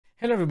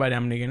Hello everybody,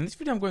 I'm Nick, and in this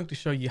video I'm going to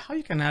show you how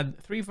you can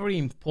add three very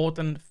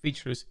important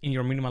features in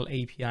your minimal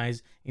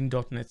APIs in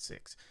 .NET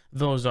 6.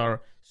 Those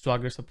are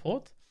Swagger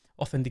support,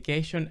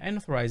 authentication and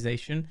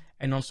authorization,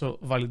 and also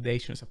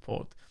validation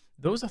support.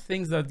 Those are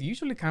things that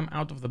usually come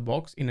out of the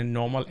box in a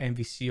normal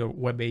MVC or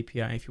web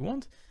API if you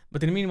want,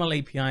 but in minimal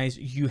APIs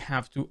you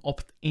have to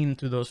opt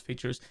into those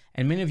features,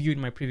 and many of you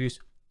in my previous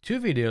two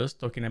videos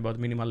talking about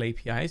minimal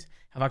APIs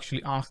have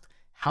actually asked,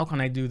 how can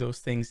I do those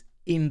things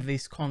in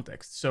this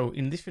context? So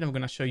in this video, I'm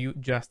going to show you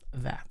just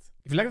that.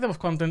 If you like that type of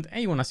content and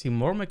you want to see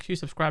more, make sure you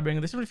subscribe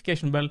and the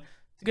notification bell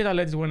to get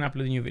alerts when I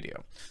upload a new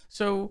video.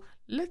 So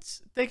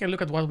let's take a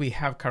look at what we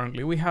have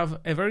currently. We have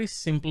a very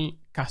simple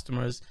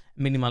customers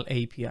minimal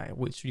API,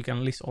 which you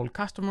can list all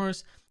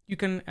customers. You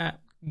can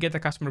get a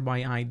customer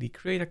by ID,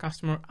 create a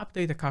customer,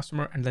 update a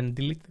customer, and then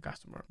delete the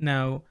customer.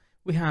 Now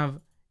we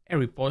have a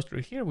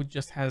repository here, which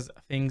just has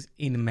things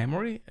in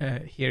memory.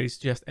 Here is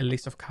just a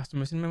list of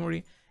customers in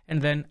memory,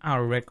 and then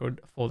our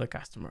record for the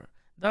customer.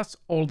 That's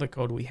all the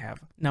code we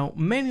have. Now,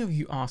 many of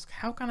you ask,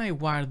 how can I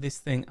wire this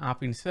thing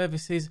up in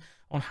services,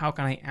 or how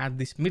can I add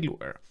this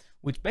middleware,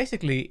 which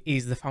basically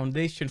is the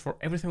foundation for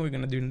everything we're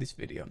going to do in this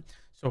video.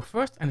 So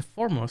first and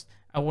foremost,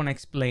 I want to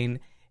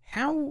explain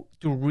how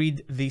to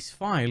read this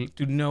file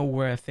to know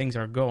where things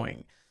are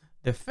going.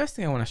 The first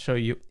thing I want to show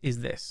you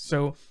is this.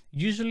 So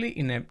usually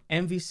in an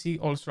MVC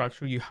all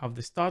structure, you have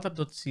the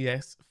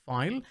startup.cs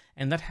file,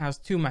 and that has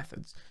two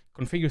methods: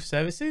 configure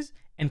services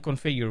and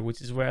configure, which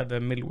is where the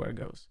middleware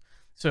goes.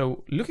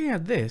 So looking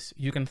at this,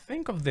 you can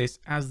think of this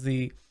as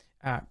the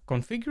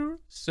configure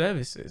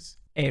services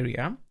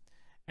area,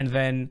 and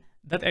then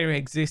that area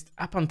exists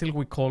up until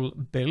we call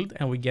build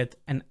and we get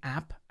an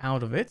app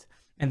out of it.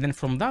 And then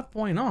from that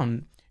point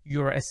on,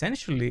 you're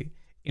essentially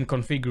in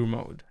configure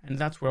mode, and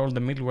that's where all the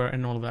middleware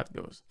and all of that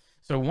goes.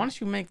 So once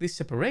you make this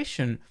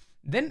separation,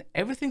 then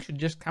everything should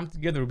just come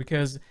together,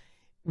 because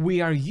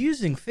we are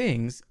using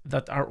things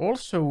that are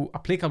also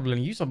applicable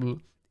and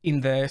usable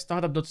in the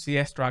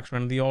startup.cs structure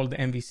and the old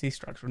MVC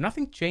structure.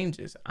 Nothing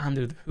changes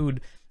under the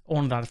hood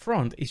on that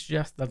front. It's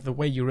just that the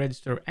way you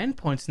register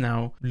endpoints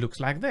now looks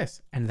like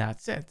this, and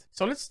that's it.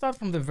 So let's start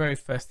from the very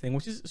first thing,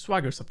 which is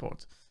Swagger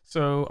support.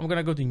 So I'm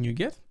gonna go to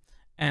NuGet,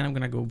 and I'm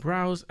gonna go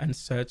browse and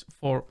search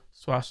for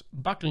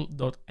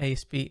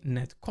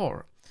swashbuckle.asp.NET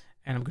Core,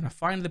 and I'm gonna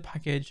find the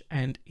package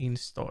and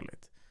install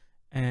it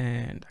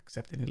and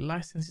accept any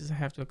licenses I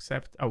have to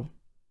accept. Oh,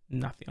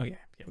 nothing. Oh yeah,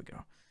 here we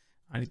go.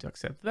 I need to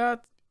accept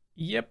that.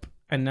 Yep.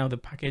 And now the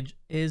package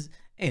is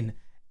in,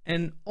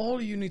 and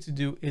all you need to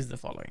do is the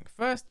following.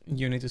 First,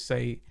 you need to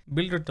say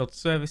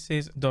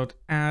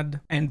builder.services.add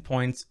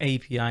endpoints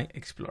API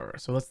Explorer.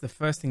 So that's the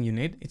first thing you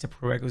need. It's a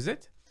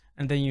prerequisite.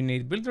 And then you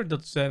need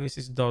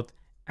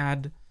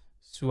builder.services.add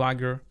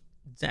Swagger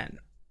then.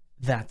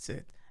 That's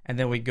it. And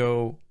then we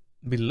go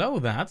below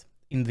that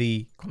in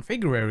the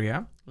configure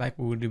area, like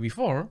we would do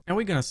before, and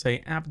we're gonna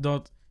say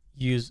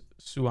app.use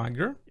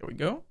Swagger. Here we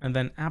go. And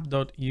then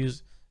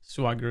app.use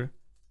Swagger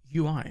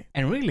UI.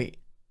 And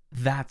really,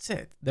 that's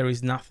it. There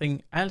is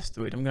nothing else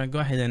to it. I'm gonna go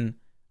ahead and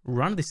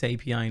run this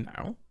API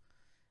now,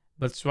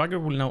 but Swagger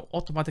will now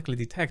automatically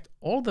detect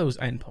all those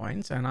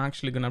endpoints, and I'm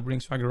actually gonna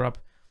bring Swagger up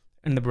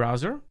in the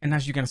browser. And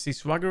as you can see,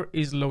 Swagger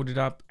is loaded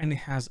up and it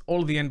has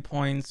all the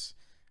endpoints.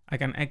 I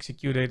can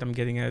execute it. I'm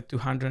getting a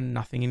 200,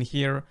 nothing in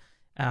here,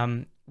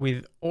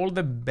 with all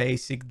the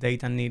basic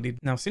data needed.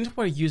 Now, since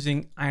we're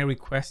using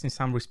iRequest in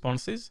some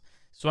responses,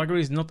 Swagger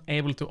is not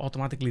able to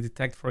automatically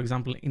detect, for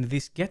example, in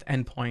this get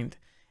endpoint,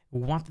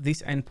 what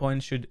this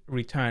endpoint should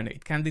return.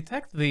 It can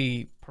detect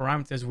the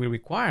parameters we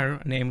require,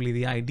 namely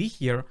the ID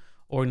here,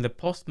 or in the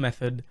post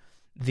method,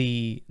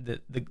 the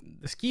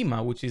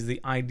schema, which is the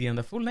ID and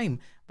the full name,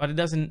 but it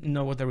doesn't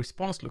know what the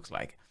response looks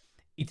like.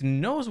 It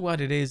knows what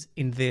it is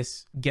in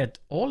this get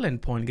all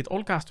endpoint, get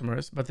all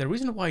customers, but the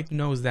reason why it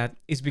knows that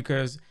is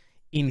because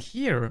in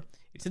here,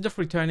 instead of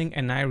returning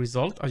an I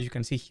result, as you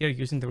can see here,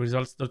 using the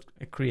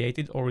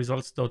results.created or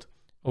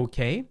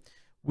results.ok,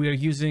 we are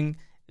using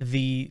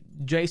the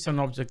JSON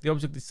object, the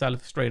object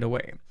itself straight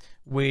away,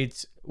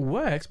 which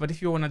works. But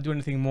if you want to do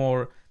anything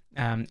more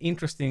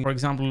interesting, for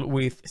example,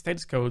 with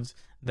status codes,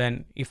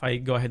 then if I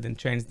go ahead and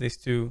change this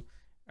to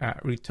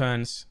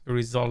returns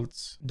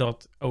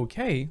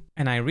results.ok,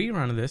 and I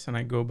rerun this and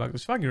I go back to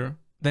Swagger,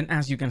 then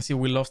as you can see,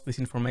 we lost this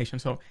information.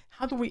 So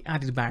how do we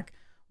add it back?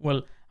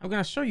 Well, I'm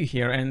going to show you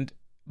here. And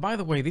by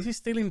the way, this is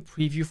still in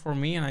preview for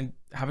me, and I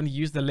haven't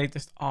used the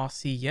latest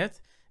RC yet,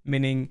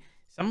 meaning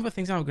some of the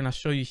things I'm going to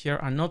show you here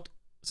are not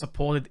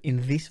supported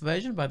in this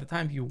version. By the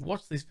time you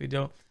watch this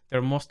video,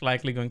 they're most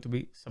likely going to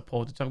be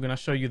supported. So I'm going to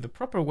show you the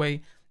proper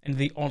way and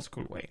the old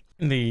school way.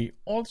 In the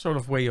old sort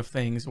of way of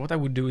things, what I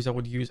would do is I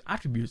would use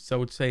attributes. So I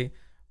would say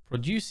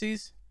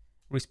produces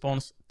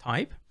response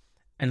type,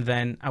 and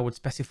then I would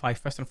specify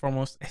first and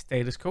foremost a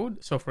status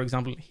code. So for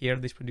example, here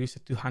this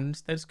produces 200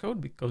 status code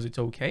because it's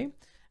okay.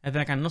 And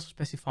then I can also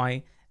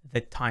specify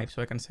the type.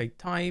 So I can say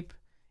type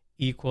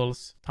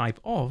equals type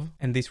of,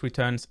 and this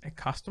returns a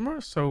customer,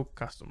 so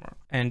customer.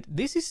 And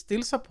this is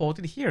still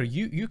supported here.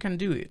 You can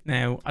do it.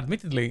 Now,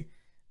 admittedly,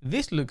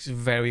 This looks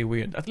very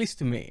weird, at least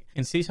to me.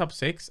 In C#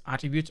 6,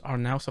 attributes are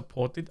now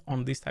supported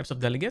on these types of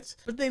delegates,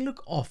 but they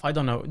look off. I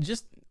don't know,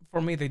 just for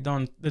me, they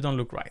don't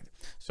look right.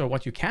 So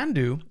what you can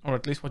do, or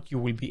at least what you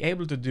will be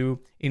able to do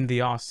in the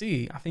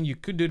RC, I think you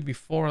could do it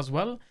before as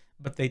well,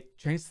 but they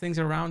changed things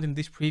around in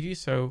this preview,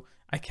 so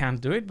I can't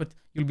do it. But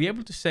you'll be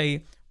able to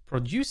say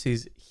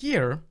produces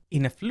here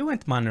in a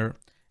fluent manner,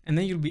 and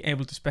then you'll be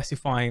able to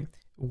specify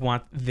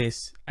what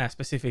this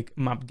specific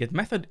map get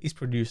method is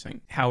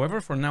producing.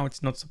 However, for now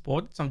it's not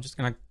supported, so I'm just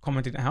gonna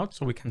comment it out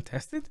so we can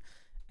test it.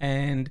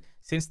 And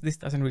since this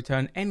doesn't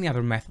return any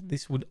other method,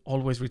 this would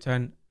always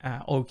return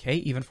okay,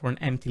 even for an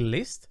empty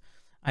list.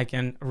 I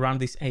can run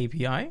this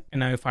API,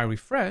 and now if I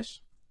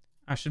refresh,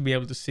 I should be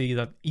able to see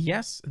that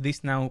yes,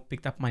 this now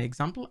picked up my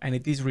example, and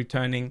it is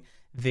returning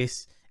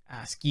this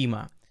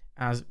schema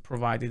as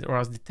provided or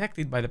as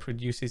detected by the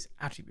produces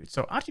attribute.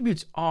 So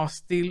attributes are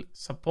still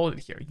supported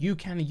here. You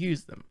can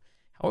use them.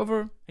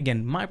 However,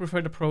 again, my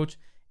preferred approach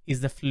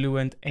is the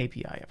Fluent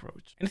API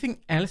approach.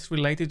 Anything else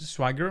related to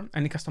Swagger,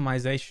 any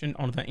customization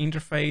on the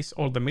interface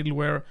or the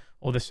middleware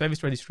or the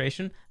service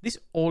registration, this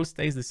all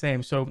stays the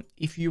same. So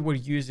if you were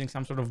using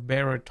some sort of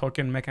bearer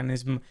token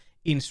mechanism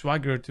in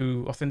Swagger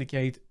to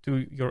authenticate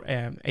to your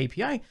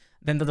API,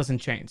 then that doesn't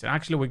change. And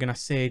actually, we're gonna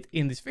see it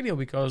in this video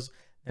because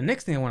the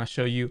next thing I wanna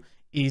show you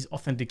is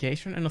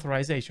authentication and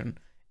authorization.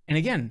 And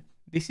again,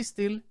 this is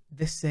still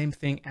the same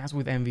thing as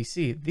with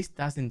MVC. This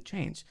doesn't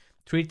change.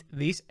 Treat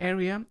this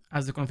area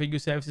as the configure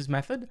services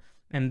method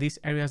and this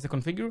area as the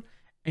configure,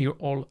 and you're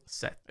all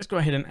set. Let's go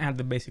ahead and add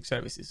the basic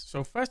services.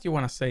 So first you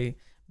want to say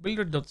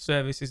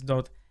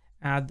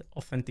builder.services.add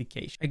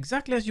authentication,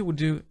 exactly as you would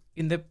do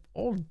in the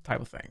old type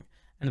of thing,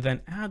 and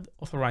then add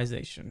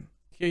authorization.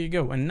 Here you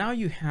go. And now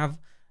you have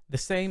the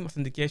same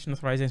authentication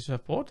authorization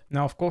support.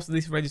 Now, of course,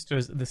 this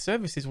registers the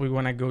services. We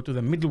want to go to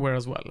the middleware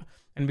as well.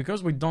 And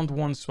because we don't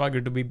want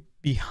Swagger to be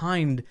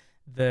behind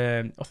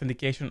the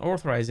authentication or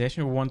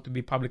authorization, we want to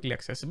be publicly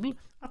accessible.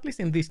 At least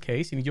in this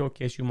case, in your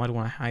case, you might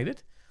want to hide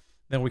it.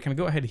 Then we can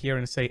go ahead here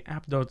and say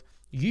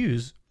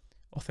app.use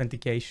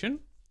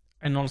authentication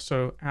and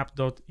also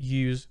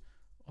app.use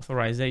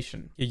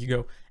authorization. Here you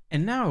go.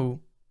 And now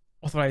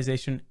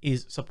authorization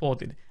is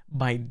supported.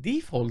 By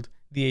default,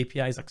 the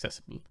API is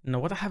accessible. Now,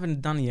 what I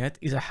haven't done yet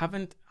is I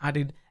haven't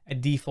added a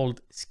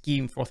default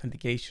scheme for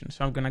authentication.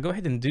 So I'm going to go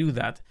ahead and do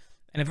that.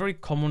 And a very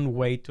common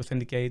way to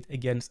authenticate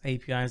against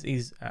APIs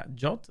is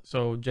JWT,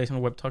 so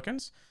JSON Web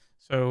Tokens.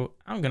 So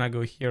I'm going to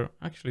go here.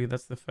 Actually,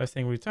 that's the first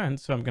thing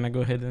returned. So I'm going to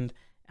go ahead and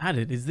add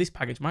it. It's this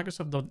package,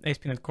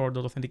 microsoft.ASP.NET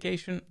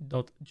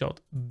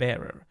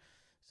Core.authentication.JWT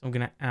So I'm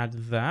going to add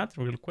that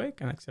real quick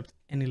and accept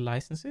any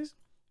licenses.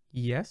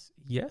 Yes,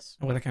 yes.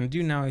 And what I can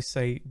do now is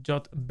say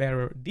JWT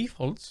bearer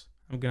defaults.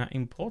 I'm going to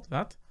import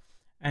that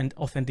and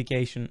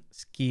authentication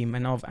scheme.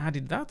 And now I've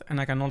added that. And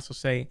I can also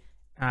say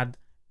add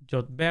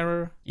JWT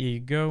bearer. Here you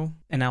go.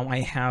 And now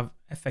I have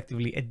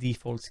effectively a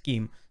default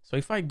scheme. So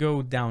if I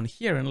go down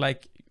here and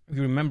like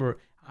you remember,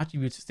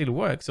 attributes still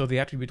work. So the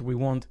attribute we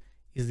want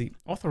is the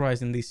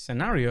authorized in this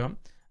scenario.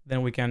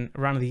 Then we can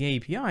run the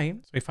API.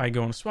 So if I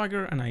go on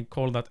Swagger and I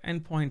call that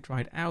endpoint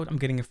right out, I'm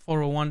getting a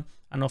 401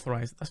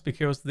 unauthorized. That's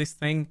because this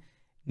thing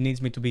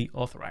needs me to be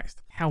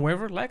authorized.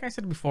 However, like I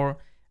said before,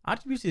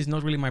 attributes is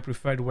not really my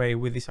preferred way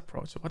with this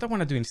approach. So what I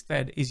want to do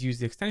instead is use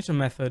the extension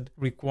method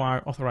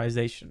require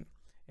authorization.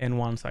 And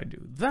once I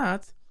do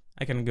that,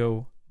 I can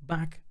go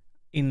back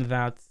in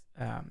that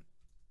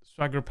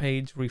Swagger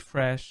page,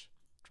 refresh,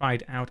 try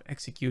it out,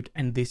 execute,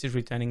 and this is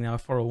returning now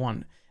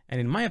 401. And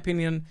in my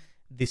opinion,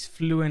 this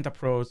Fluent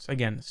approach,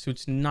 again,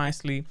 suits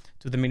nicely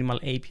to the minimal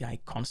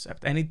API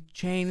concept, and it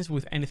chains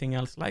with anything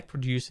else like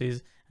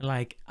produces,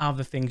 like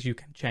other things you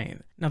can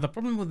chain. Now, the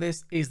problem with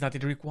this is that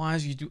it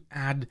requires you to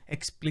add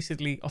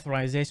explicitly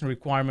authorization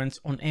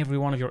requirements on every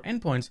one of your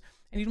endpoints,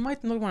 and you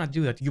might not want to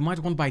do that. You might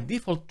want by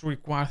default to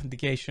require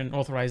authentication,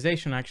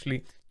 authorization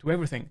actually to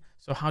everything.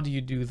 So how do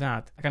you do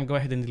that? I can go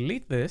ahead and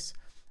delete this,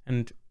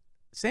 and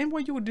same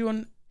way you would do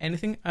on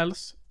anything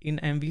else in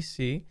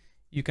MVC,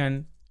 you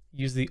can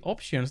use the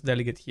options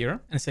delegate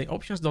here and say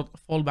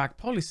options.fallback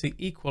policy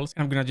equals,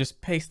 and I'm going to just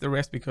paste the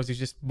rest because it's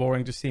just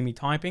boring to see me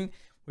typing.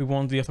 We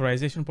want the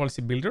authorization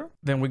policy builder.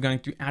 Then we're going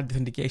to add the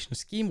authentication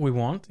scheme we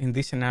want. In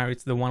this scenario,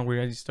 it's the one we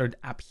registered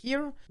up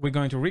here. We're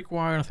going to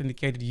require an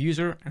authenticated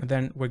user, and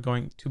then we're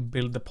going to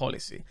build the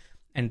policy.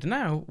 And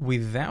now,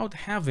 without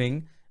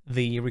having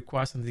the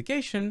required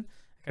authentication,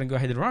 I can go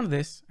ahead and run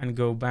this and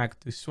go back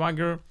to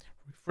Swagger,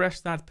 refresh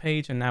that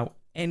page, and now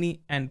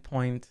any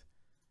endpoint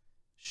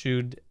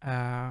should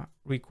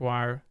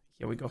require,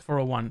 here we go,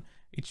 401.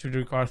 It should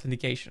require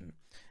authentication.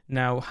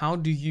 Now, how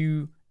do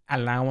you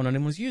allow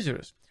anonymous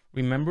users?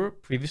 Remember,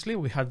 previously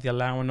we had the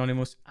allow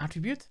anonymous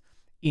attribute.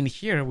 In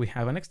here, we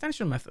have an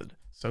extension method.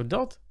 So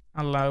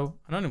 .allow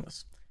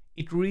anonymous.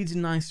 It reads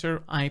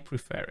nicer. I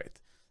prefer it.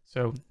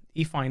 So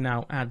if I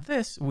now add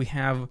this, we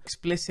have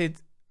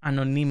explicit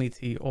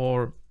anonymity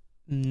or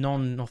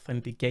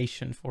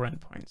non-authentication for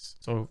endpoints.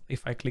 So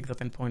if I click that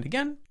endpoint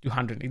again,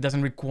 200, it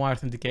doesn't require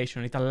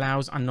authentication. It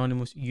allows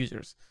anonymous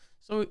users.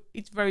 So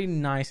it's very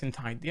nice and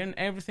tidy, and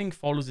everything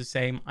follows the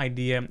same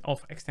idea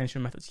of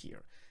extension methods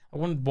here. I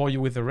won't bore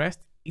you with the rest.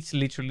 It's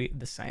literally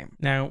the same.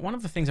 Now, one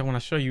of the things I want to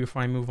show you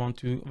before I move on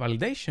to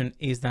validation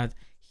is that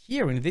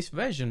here in this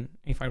version,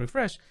 if I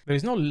refresh, there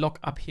is no lock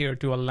up here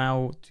to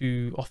allow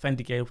to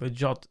authenticate with a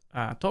JOT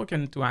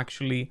token to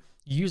actually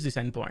use this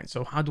endpoint.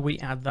 So how do we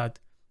add that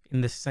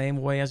in the same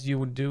way as you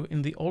would do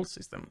in the old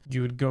system?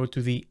 You would go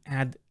to the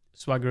add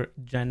Swagger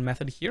gen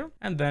method here,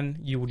 and then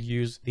you would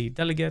use the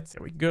delegates,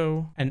 there we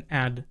go, and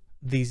add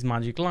these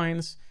magic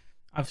lines.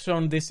 I've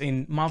shown this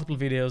in multiple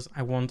videos.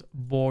 I won't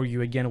bore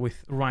you again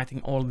with writing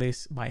all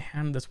this by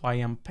hand. That's why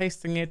I'm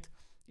pasting it.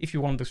 If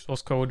you want the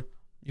source code,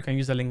 you can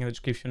use the link in the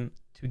description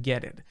to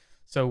get it.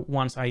 So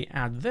once I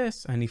add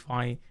this, and if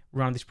I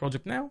run this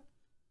project now,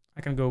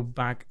 I can go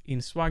back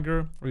in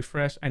Swagger,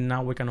 refresh, and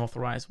now we can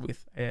authorize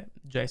with a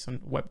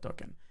JSON web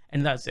token.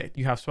 And that's it.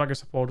 You have Swagger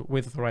support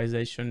with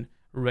authorization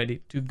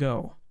ready to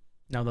go.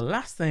 Now, the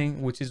last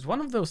thing, which is one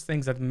of those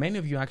things that many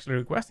of you actually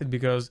requested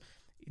because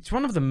it's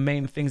one of the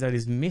main things that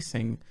is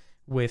missing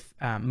with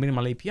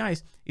minimal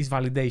APIs, is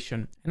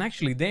validation. And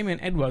actually, Damien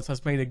Edwards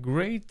has made a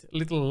great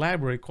little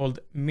library called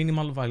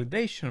Minimal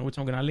Validation, which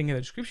I'm going to link in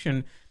the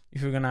description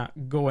if you're going to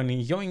go and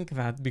yoink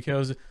that,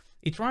 because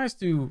it tries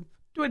to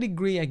a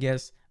degree, I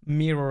guess,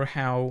 mirror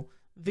how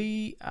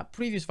the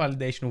previous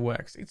validation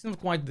works. It's not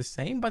quite the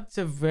same, but it's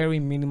a very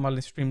minimal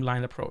and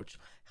streamlined approach.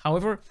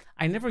 However,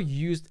 I never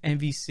used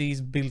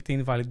MVC's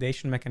built-in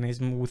validation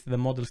mechanism with the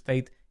model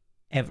state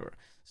ever.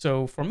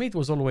 So for me, it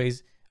was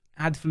always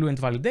add Fluent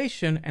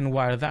Validation and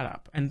wire that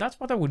up. And that's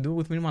what I would do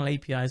with minimal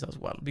APIs as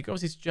well,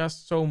 because it's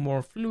just so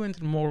more fluent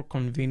and more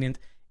convenient,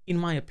 in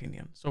my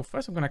opinion. So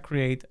first, I'm going to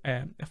create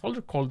a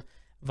folder called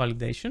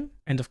validation.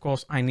 And of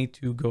course, I need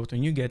to go to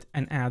NuGet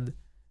and add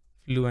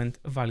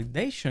Fluent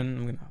Validation.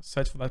 I'm going to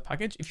search for that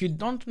package. If you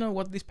don't know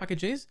what this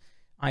package is,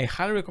 I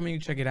highly recommend you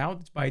check it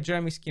out. It's by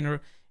Jeremy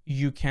Skinner.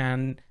 You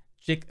can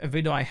check a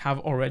video I have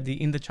already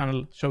in the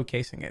channel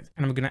showcasing it.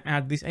 And I'm going to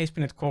add this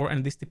ASP.NET Core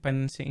and this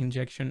dependency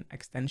injection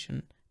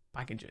extension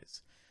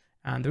packages.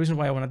 And the reason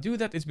why I want to do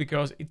that is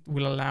because it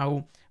will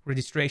allow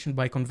registration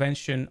by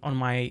convention on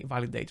my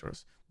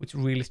validators, which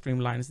really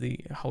streamlines the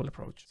whole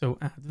approach. So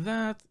add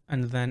that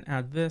and then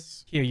add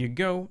this. Here you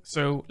go.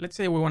 So let's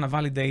say we want to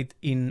validate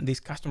in this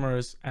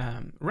customer's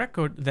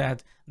record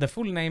that the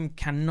full name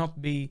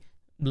cannot be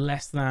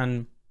less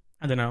than,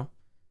 I don't know,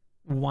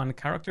 1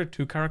 character,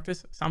 2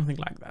 characters, something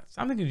like that.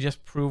 Something to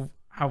just prove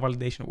how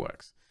validation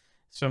works.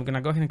 So I'm going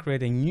to go ahead and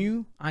create a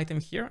new item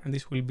here, and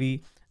this will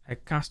be a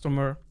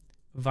customer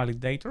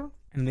validator,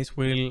 and this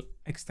will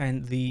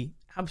extend the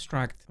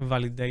abstract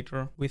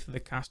validator with the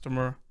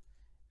customer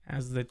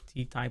as the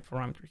t-type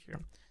parameter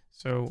here.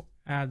 So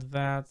add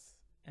that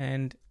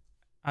and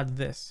add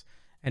this.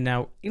 And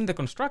now in the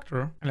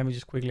constructor, and let me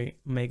just quickly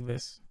make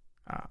this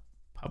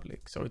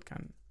public so it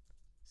can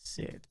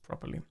see it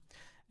properly.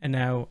 And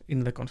now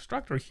in the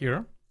constructor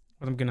here,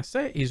 what I'm going to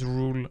say is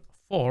rule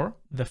for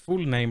the full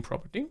name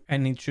property,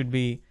 and it should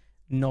be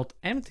not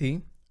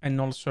empty. And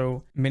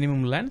also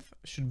minimum length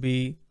should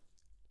be,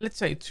 let's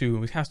say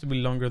 2. It has to be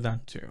longer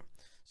than 2.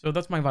 So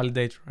that's my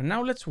validator. And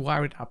now let's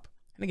wire it up.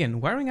 And again,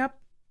 wiring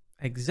up,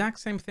 exact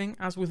same thing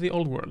as with the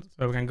old world.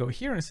 So we can go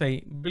here and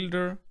say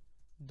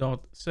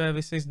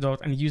builder.services.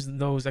 And use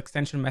those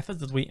extension methods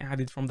that we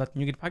added from that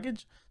NuGet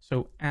package.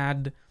 So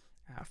add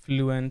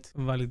Fluent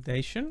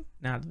Validation,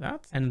 add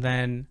that, and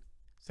then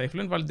say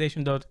Fluent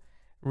Validation dot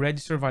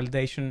register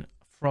validation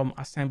from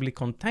assembly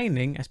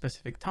containing a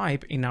specific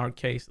type, in our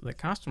case the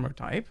customer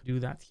type. Do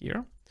that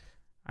here.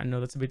 I know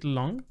that's a bit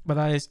long, but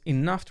that is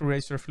enough to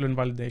register Fluent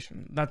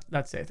Validation.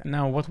 That's it. And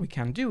now what we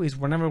can do is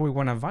whenever we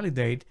want to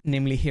validate,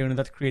 namely here in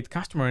that create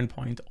customer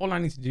endpoint, all I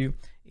need to do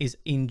is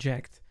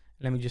inject.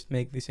 Let me just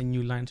make this a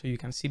new line so you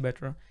can see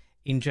better.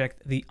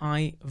 Inject the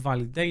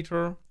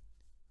iValidator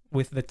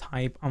with the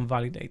type I'm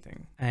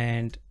validating.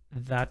 And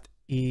that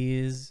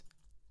is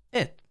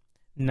it.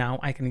 Now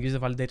I can use the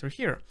validator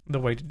here. The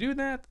way to do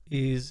that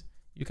is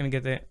you can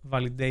get a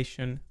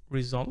validation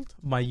result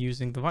by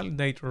using the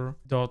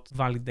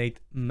validator.validate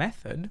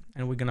method.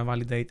 And we're going to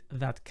validate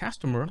that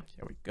customer.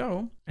 Here we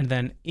go. And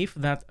then if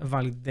that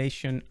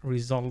validation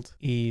result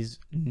is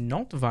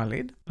not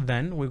valid,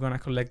 then we're going to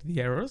collect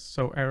the errors.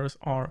 So errors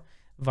are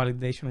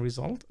validation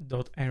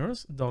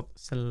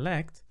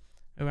result.errors.select.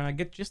 We're going to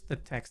get just the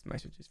text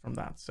messages from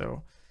that.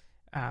 So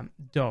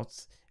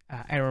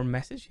error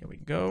message, here we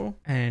go.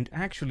 And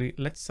actually,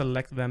 let's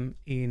select them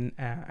in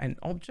an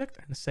object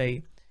and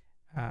say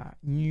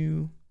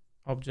new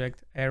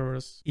object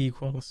errors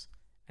equals,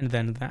 and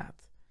then that.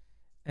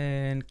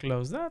 And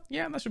close that.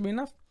 Yeah, that should be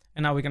enough.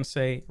 And now we can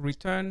say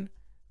return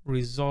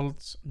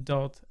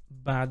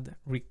results.bad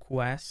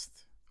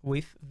request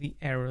with the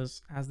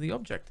errors as the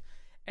object.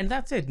 And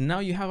that's it. Now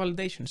you have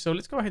validation. So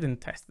let's go ahead and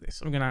test this.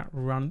 So I'm going to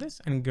run this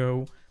and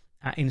go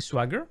in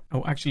Swagger.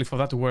 Oh, actually, for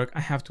that to work,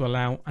 I have to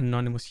allow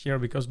anonymous here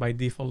because by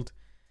default,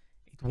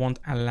 it won't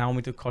allow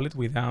me to call it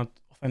without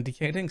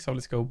authenticating. So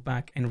let's go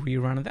back and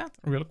rerun that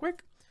real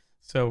quick.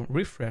 So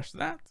refresh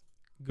that,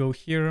 go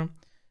here,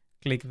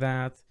 click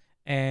that,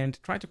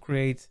 and try to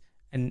create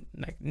an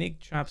like Nick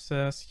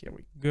Chapsas. Here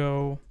we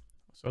go.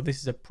 So this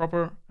is a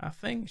proper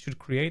thing. Should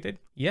create it.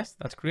 Yes,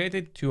 that's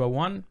created.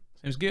 201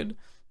 seems good.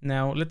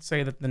 Now let's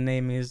say that the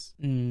name is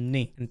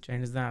Ni and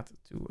change that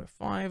to a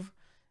 5.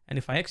 And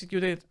if I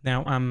execute it,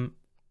 now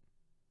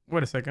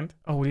wait a second.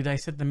 Oh, did I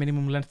set the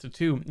minimum length to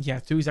 2? Yeah,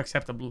 2 is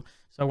acceptable.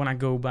 So when I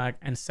go back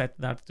and set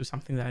that to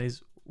something that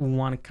is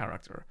 1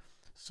 character.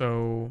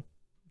 So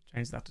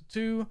change that to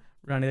 2,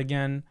 run it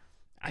again.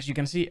 As you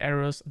can see,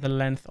 errors, the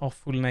length of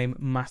full name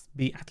must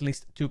be at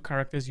least 2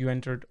 characters. You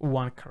entered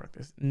 1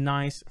 character.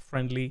 Nice,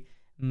 friendly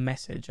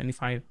message. And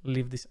if I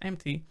leave this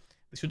empty,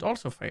 this should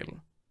also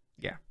fail.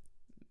 Yeah,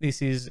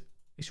 it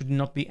should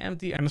not be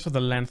empty. And also the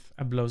length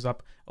blows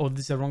up. Oh,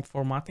 this is the wrong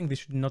formatting. This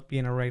should not be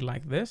an array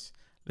like this.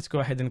 Let's go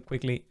ahead and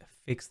quickly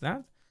fix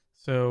that.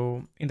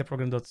 So in the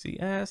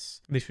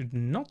program.cs, this should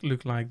not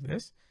look like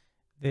this.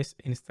 This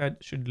instead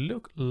should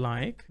look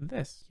like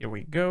this. Here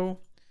we go.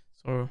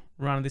 So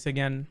run this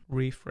again,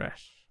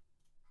 refresh.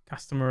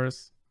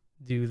 Customers,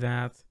 do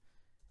that.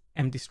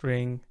 Empty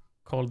string,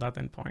 call that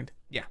endpoint.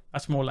 Yeah,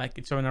 that's more like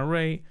it. So an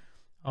array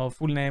of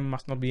full name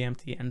must not be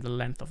empty, and the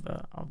length of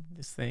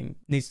this thing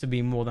needs to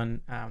be more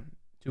than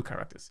 2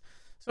 characters.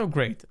 So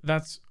great,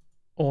 that's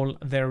all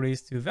there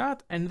is to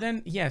that. And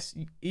then yes,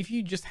 if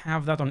you just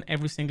have that on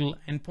every single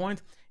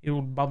endpoint, it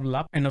will bubble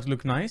up and not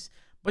look nice.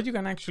 But you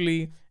can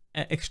actually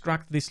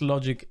extract this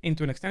logic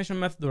into an extension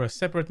method or a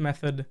separate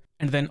method,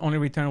 and then only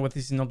return what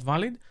is not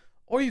valid.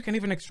 Or you can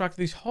even extract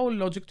this whole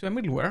logic to a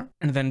middleware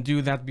and then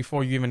do that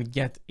before you even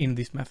get in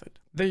this method.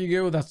 There you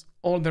go. That's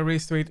all there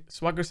is to it.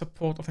 Swagger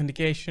support,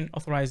 authentication,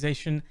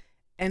 authorization,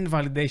 and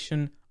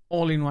validation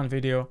all in one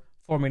video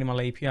for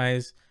minimal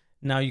APIs.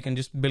 Now you can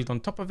just build on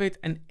top of it,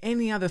 and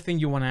any other thing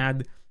you want to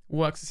add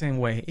works the same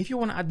way. If you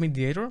want to add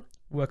mediator,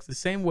 works the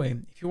same way.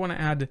 If you want to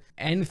add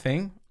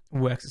anything,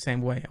 works the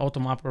same way,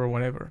 automapper or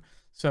whatever.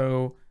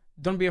 So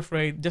don't be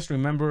afraid. Just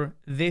remember,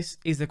 this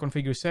is the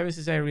configure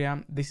services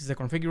area. This is the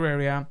configure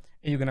area,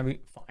 and you're going to be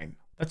fine.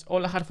 That's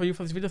all I had for you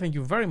for this video. Thank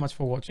you very much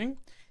for watching.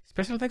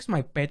 Special thanks to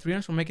my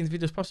Patreons for making these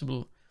videos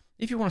possible.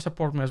 If you want to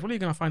support me as well, you're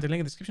going to find the link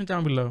in the description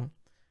down below.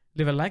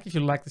 Leave a like if you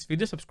like this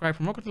video, subscribe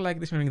for more content like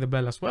this, and ring the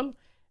bell as well.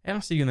 And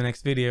I'll see you in the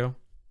next video.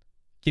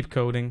 Keep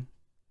coding.